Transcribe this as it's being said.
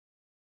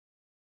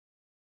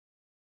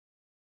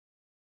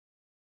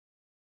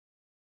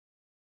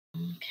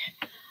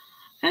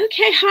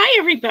Okay. Hi,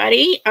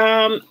 everybody.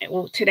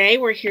 Well, today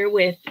we're here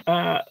with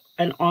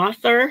an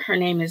author. Her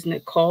name is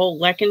Nicole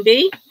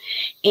Leckenby,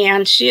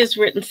 and she has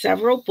written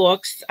several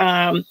books,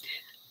 and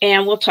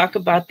we'll talk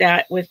about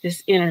that with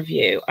this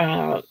interview.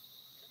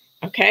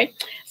 Okay.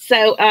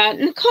 So,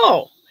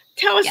 Nicole,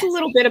 tell us a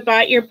little bit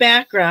about your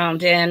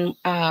background and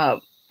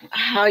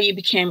how you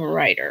became a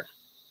writer.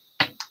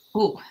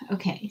 Oh,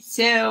 okay.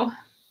 So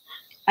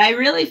I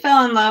really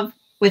fell in love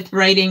with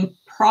writing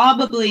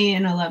probably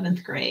in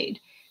 11th grade.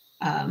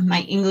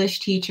 My English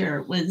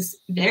teacher was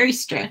very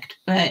strict,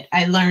 but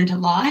I learned a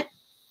lot,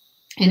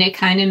 and it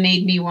kind of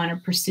made me want to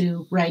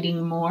pursue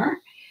writing more.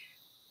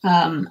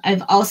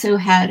 I've also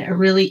had a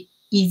really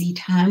easy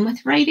time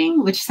with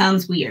writing, which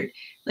sounds weird.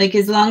 Like,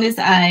 as long as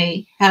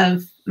I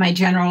have my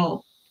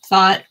general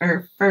thought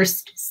or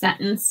first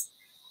sentence,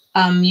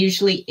 I'm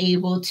usually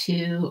able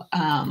to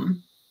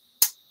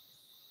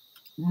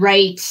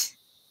write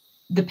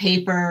the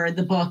paper or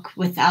the book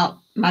without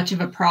much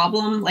of a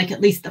problem, like at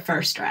least the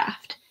first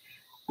draft.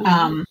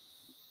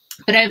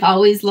 But I've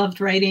always loved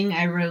writing.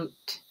 I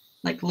wrote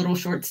like little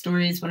short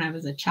stories when I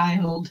was a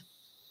child.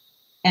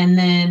 And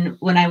then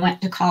when I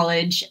went to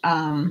college,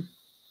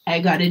 I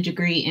got a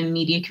degree in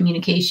media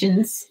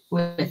communications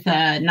with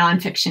a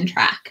nonfiction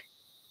track.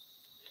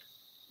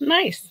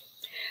 Nice.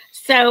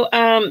 So,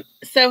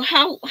 so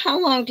how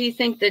long do you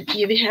think that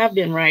you have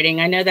been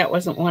writing? I know that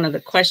wasn't one of the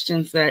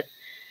questions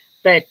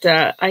but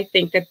I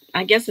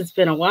guess it's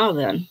been a while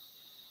then.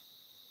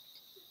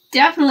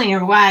 Definitely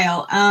a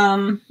while.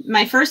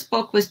 My first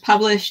book was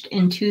published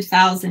in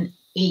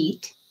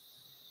 2008,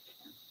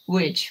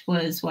 which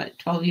was what,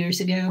 12 years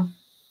ago,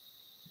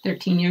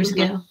 13 years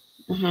ago.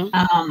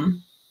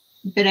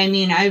 But I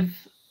mean, I've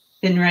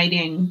been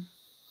writing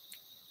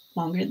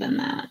longer than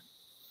that.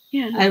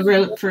 Yeah. I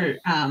wrote for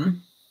a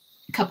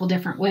couple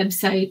different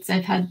websites.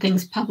 I've had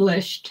things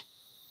published.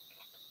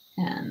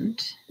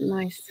 And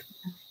nice.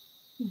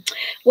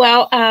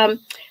 Well,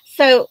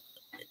 so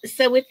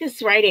with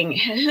this writing,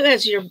 who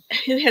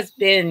has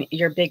been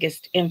your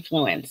biggest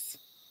influence?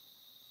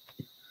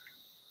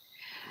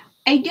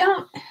 I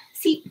don't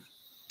see.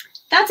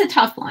 That's a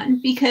tough one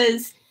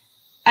because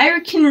I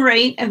can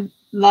write a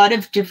lot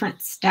of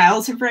different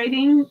styles of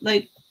writing.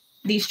 Like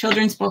these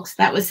children's books,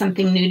 that was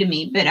something new to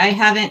me, but I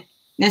haven't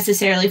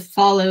necessarily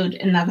followed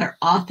another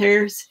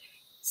author's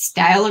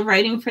style of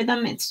writing for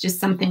them. It's just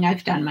something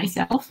I've done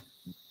myself.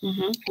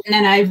 And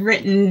then I've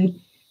written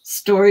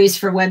stories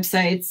for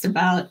websites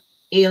about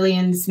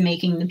aliens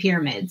making the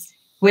pyramids,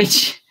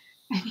 which,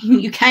 I mean,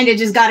 you kind of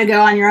just got to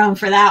go on your own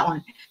for that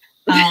one.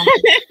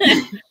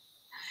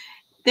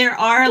 There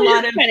are a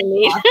lot of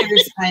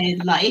authors I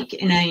like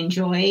and I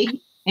enjoy,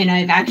 and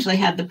I've actually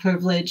had the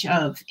privilege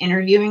of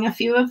interviewing a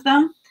few of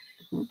them.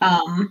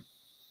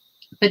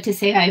 But to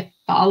say I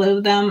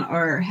follow them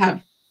or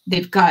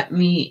they've got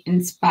me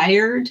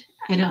inspired,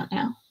 I don't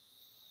know.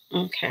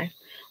 Okay.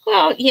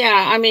 Well,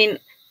 yeah, I mean,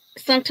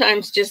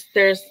 sometimes just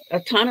there's a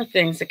ton of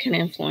things that can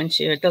influence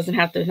you. It doesn't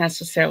have to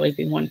necessarily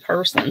be one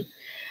person.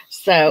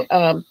 So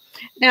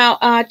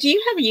now, do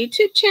you have a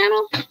YouTube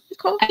channel,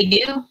 Nicole? I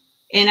do,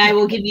 and I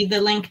will give you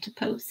the link to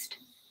post.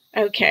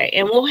 Okay,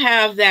 and we'll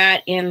have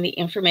that in the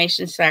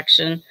information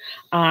section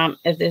of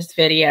this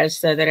video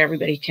so that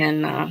everybody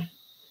can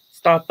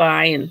stop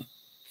by and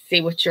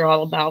see what you're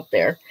all about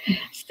there.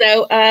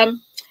 So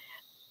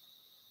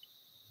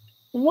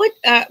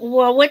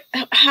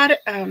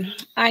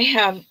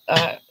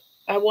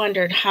I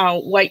wondered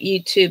what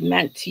YouTube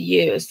meant to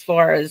you as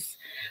far as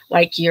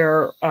like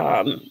your,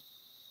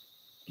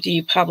 do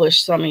you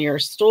publish some of your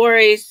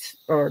stories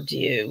or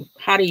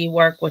how do you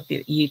work with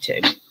the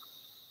YouTube?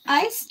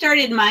 I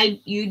started my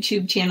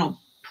YouTube channel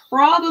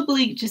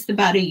probably just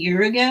about a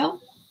year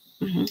ago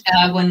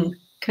when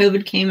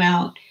COVID came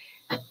out.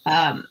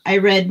 I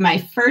read my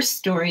first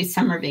story,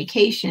 Summer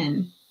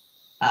Vacation,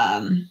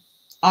 on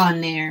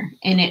there,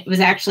 and it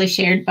was actually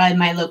shared by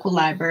my local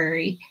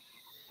library.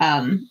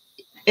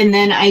 And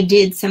then I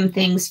did some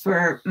things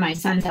for my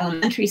son's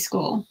elementary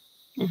school,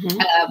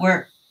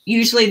 where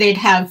usually they'd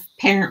have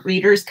parent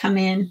readers come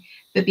in,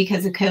 but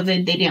because of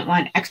COVID, they didn't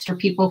want extra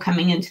people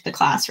coming into the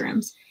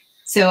classrooms.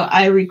 So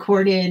I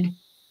recorded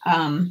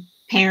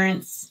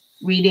parents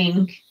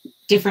reading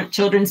different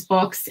children's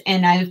books,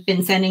 and I've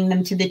been sending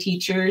them to the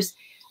teachers.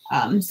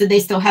 So they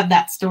still have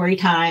that story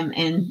time,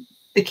 and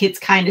the kids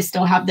kind of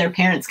still have their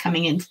parents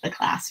coming into the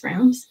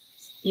classrooms.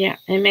 Yeah,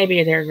 and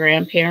maybe their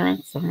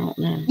grandparents. I don't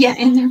know. Yeah,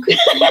 and their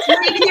grandparents,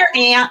 maybe their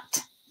aunt.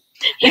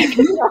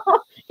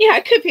 Yeah,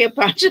 it could be a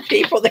bunch of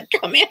people that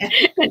come in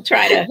and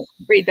try to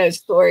read those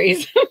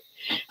stories.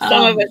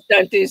 Some of us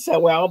don't do so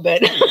well,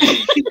 but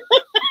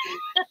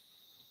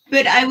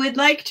but I would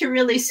like to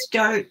really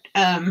start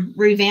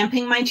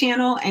revamping my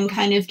channel and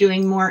kind of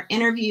doing more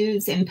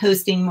interviews and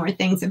posting more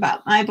things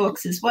about my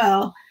books as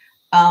well,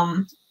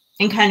 and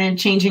kind of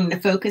changing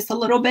the focus a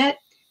little bit.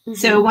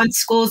 So once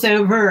school's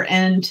over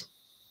and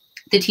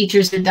the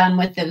teachers are done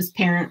with those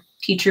parent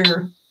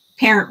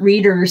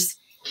readers,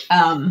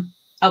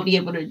 I'll be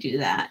able to do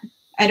that.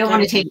 I don't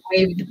want to take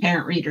away the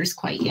parent readers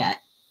quite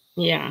yet.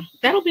 Yeah,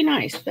 that'll be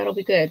nice. That'll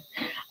be good.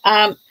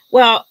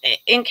 Well,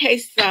 in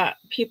case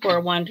people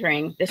are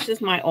wondering, this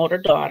is my older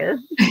daughter.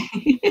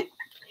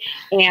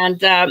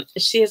 And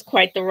she is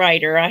quite the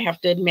writer, I have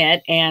to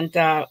admit. And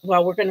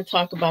well, we're going to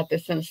talk about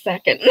this in a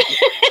second.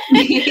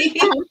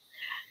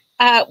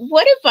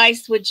 What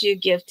advice would you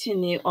give to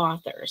new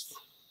authors?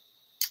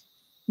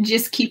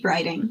 Just keep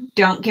writing.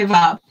 Don't give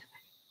up.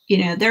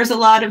 You know, there's a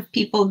lot of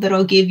people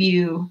that'll give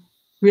you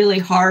really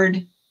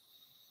hard,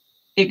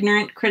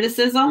 ignorant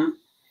criticism.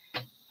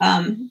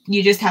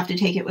 You just have to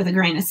take it with a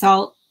grain of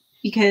salt,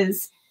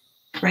 because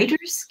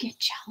writers get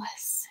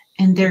jealous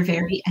and they're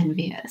very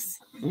envious.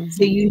 Mm-hmm.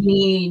 So you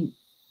need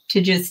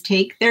to just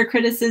take their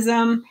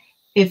criticism.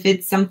 If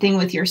it's something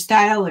with your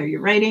style or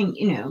your writing,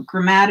 you know,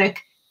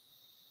 grammatic,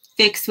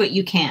 fix what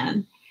you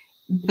can,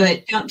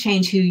 but don't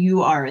change who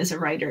you are as a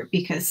writer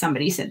because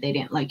somebody said they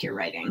didn't like your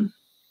writing.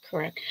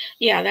 Correct.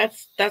 Yeah,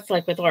 that's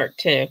like with art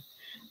too.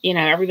 You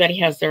know, everybody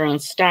has their own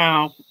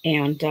style,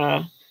 and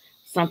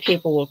some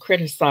people will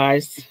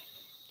criticize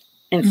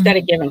instead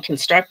of giving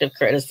constructive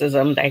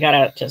criticism. They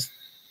gotta just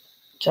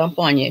jump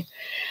on you.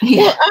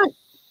 Yeah. Well,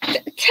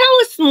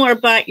 tell us more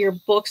about your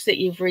books that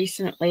you've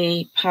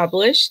recently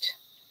published.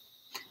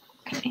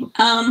 Okay.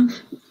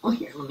 Well,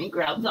 here, let me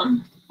grab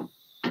them.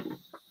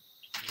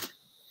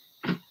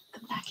 Come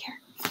back here.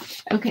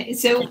 Okay,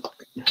 so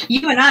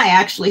you and I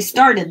actually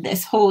started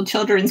this whole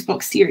children's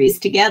book series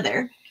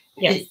together.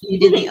 Yes. You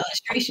did the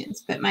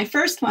illustrations, but my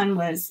first one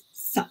was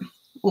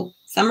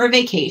Summer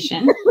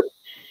Vacation.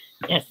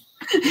 Yes.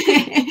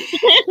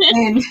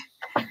 And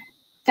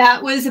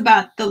that was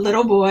about the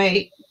little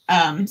boy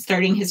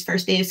starting his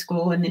first day of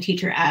school, and the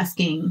teacher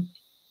asking,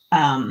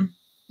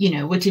 you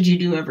know, what did you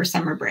do over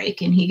summer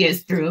break? And he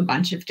goes through a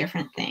bunch of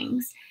different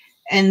things.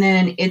 And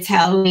then it's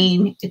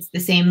Halloween. It's the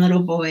same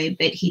little boy,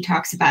 but he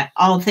talks about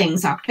all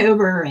things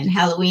October and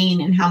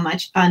Halloween and how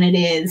much fun it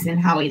is and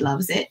how he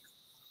loves it.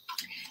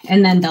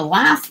 And then the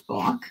last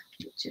book,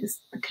 which is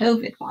the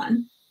COVID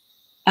one,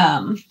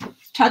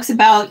 talks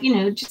about, you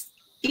know, just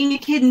being a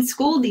kid in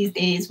school these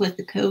days with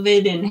the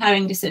COVID and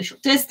having to social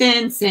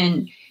distance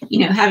and, you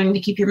know, having to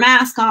keep your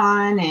mask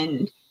on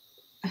and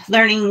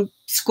learning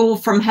school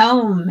from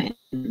home.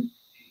 And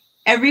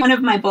every one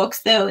of my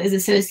books, though, is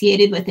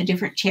associated with a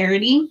different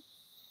charity.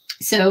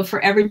 So for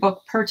every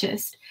book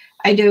purchased,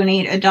 I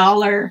donate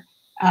 $1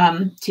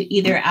 to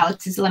either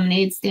Alex's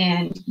Lemonade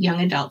Stand, Young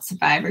Adult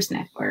Survivors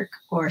Network,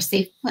 or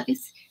Safe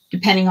Place.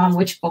 Depending on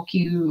which book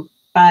you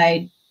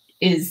buy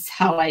is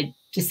how I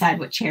decide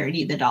what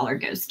charity the dollar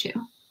goes to.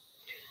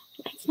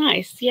 That's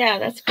nice. Yeah,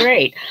 that's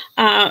great.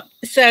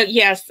 So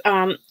yes,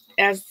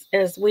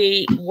 as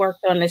we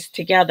worked on this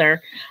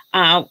together,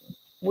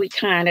 we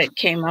kind of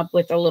came up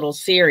with a little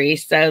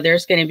series. So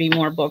there's going to be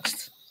more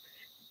books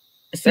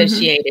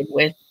associated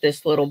with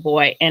this little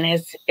boy, and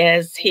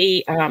as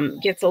he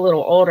gets a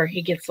little older,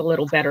 he gets a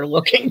little better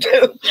looking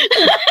too.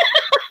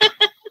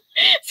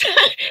 So,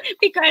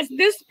 because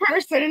this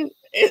person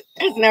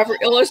has never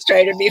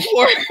illustrated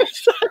before.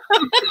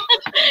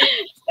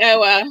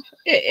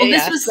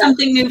 This was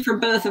something new for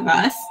both of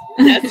us.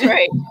 That's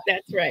right.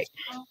 That's right.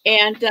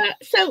 And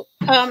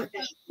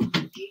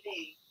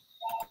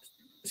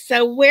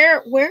so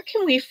where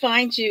can we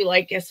find you,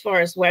 like as far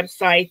as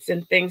websites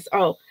and things?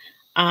 Oh,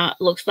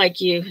 looks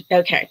like you.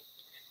 Okay,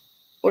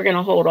 we're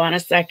gonna hold on a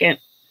second.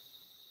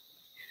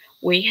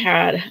 We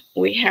had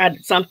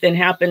something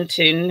happen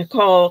to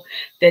Nicole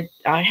that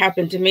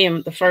happened to me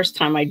the first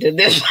time I did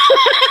this.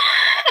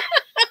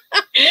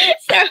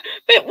 So,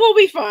 but we'll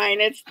be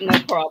fine. It's no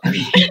problem.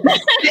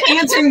 The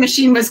answering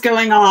machine was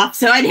going off,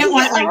 so I didn't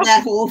want like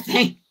that whole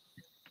thing.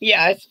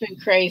 Yeah, it's been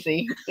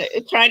crazy.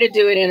 Trying to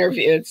do an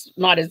interview, it's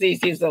not as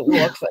easy as it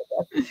looks, I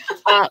guess.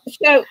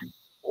 So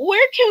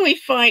where can we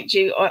find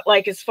you,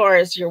 like as far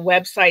as your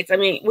websites? I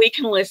mean, we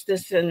can list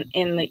this in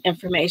the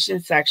information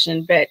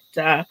section, but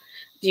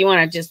do you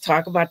want to just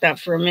talk about that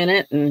for a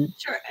minute? And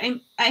sure.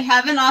 I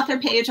have an author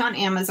page on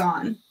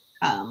Amazon,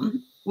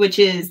 which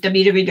is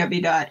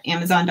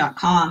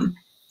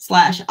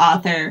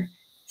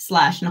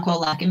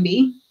www.amazon.com/author/Nicole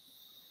Leckenby.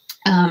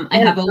 I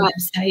have a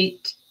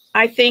website.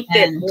 I think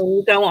that when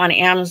you go on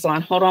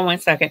Amazon, hold on one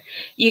second,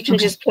 you can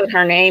just put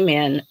her name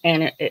in,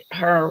 and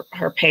her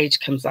page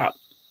comes up.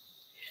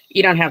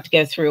 You don't have to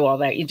go through all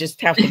that. You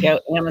just have to go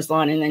to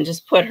Amazon and then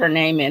just put her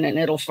name in, and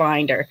it'll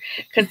find her.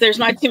 Because there's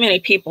not too many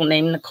people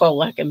named Nicole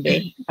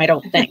Leckenby, I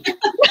don't think.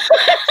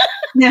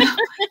 No,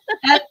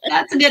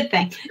 that's a good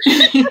thing.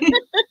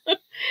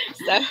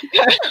 So,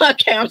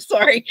 okay, I'm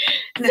sorry.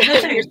 No,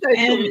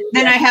 and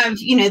then I have,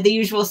 you know, the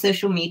usual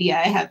social media.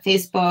 I have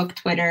Facebook,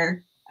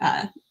 Twitter,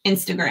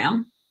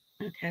 Instagram.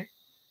 Okay.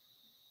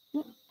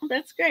 Well,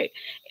 that's great.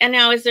 And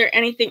now, is there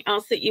anything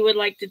else that you would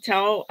like to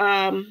tell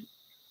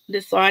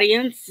this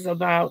audience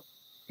about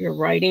your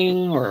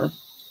writing or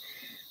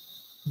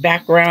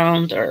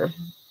background or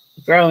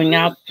growing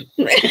up?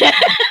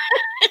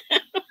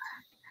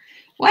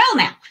 Well,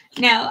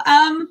 now,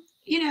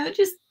 you know,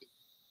 just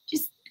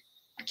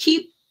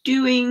keep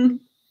doing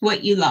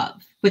what you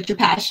love, what you're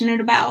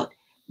passionate about.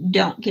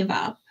 Don't give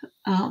up.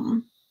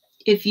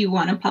 if you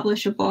want to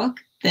publish a book,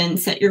 then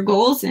set your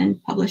goals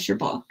and publish your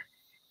book.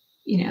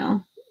 You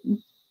know,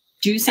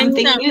 do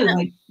something new.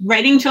 Like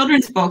writing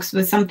children's books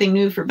was something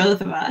new for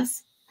both of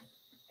us.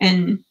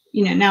 And,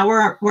 you know, now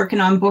we're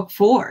working on book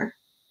 4.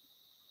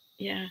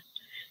 Yeah.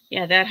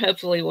 Yeah, that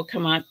hopefully will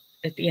come out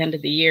at the end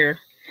of the year,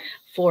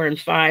 4 and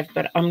 5,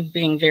 but I'm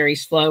being very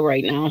slow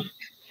right now.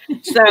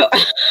 So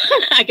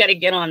I got to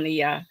get on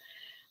the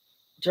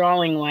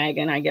drawing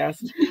wagon, I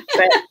guess.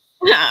 But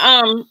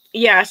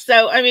yeah,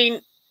 so I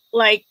mean,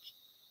 like,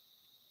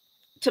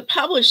 to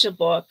publish a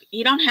book,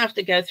 you don't have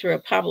to go through a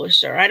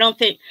publisher. I don't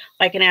think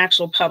like an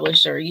actual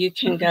publisher. You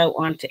can go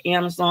onto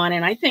Amazon,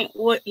 and I think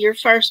what your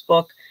first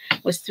book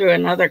was through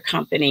another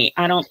company.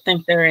 I don't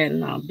think they're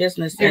in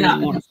business they're anymore.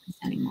 Not in business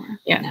anymore.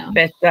 Yeah, no.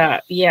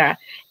 But yeah,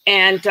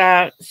 and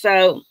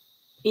so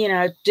you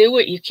know, do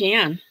what you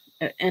can.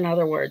 In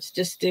other words,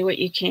 just do what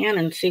you can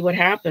and see what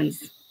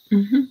happens.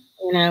 Mm-hmm.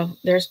 You know,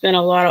 there's been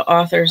a lot of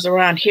authors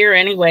around here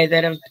anyway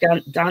that have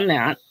done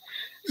that.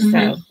 Mm-hmm.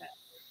 So.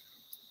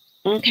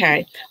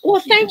 Okay. Well,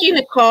 thank you,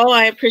 Nicole.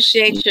 I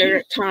appreciate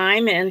your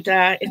time, and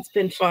it's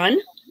been fun.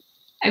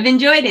 I've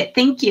enjoyed it.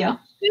 Thank you.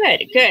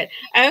 Good, good.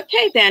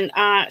 Okay, then.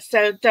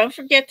 So don't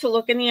forget to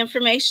look in the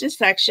information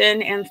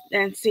section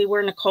and see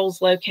where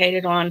Nicole's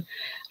located on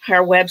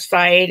her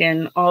website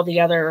and all the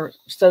other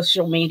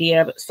social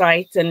media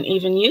sites and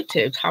even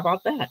YouTube. How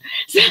about that?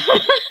 So,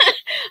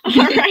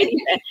 all righty.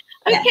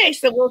 Okay,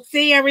 so we'll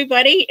see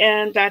everybody,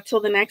 and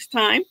till the next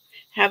time,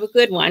 have a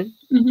good one.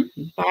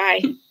 Mm-hmm.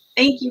 Bye.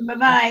 Thank you.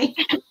 Bye-bye.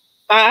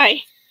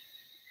 Bye.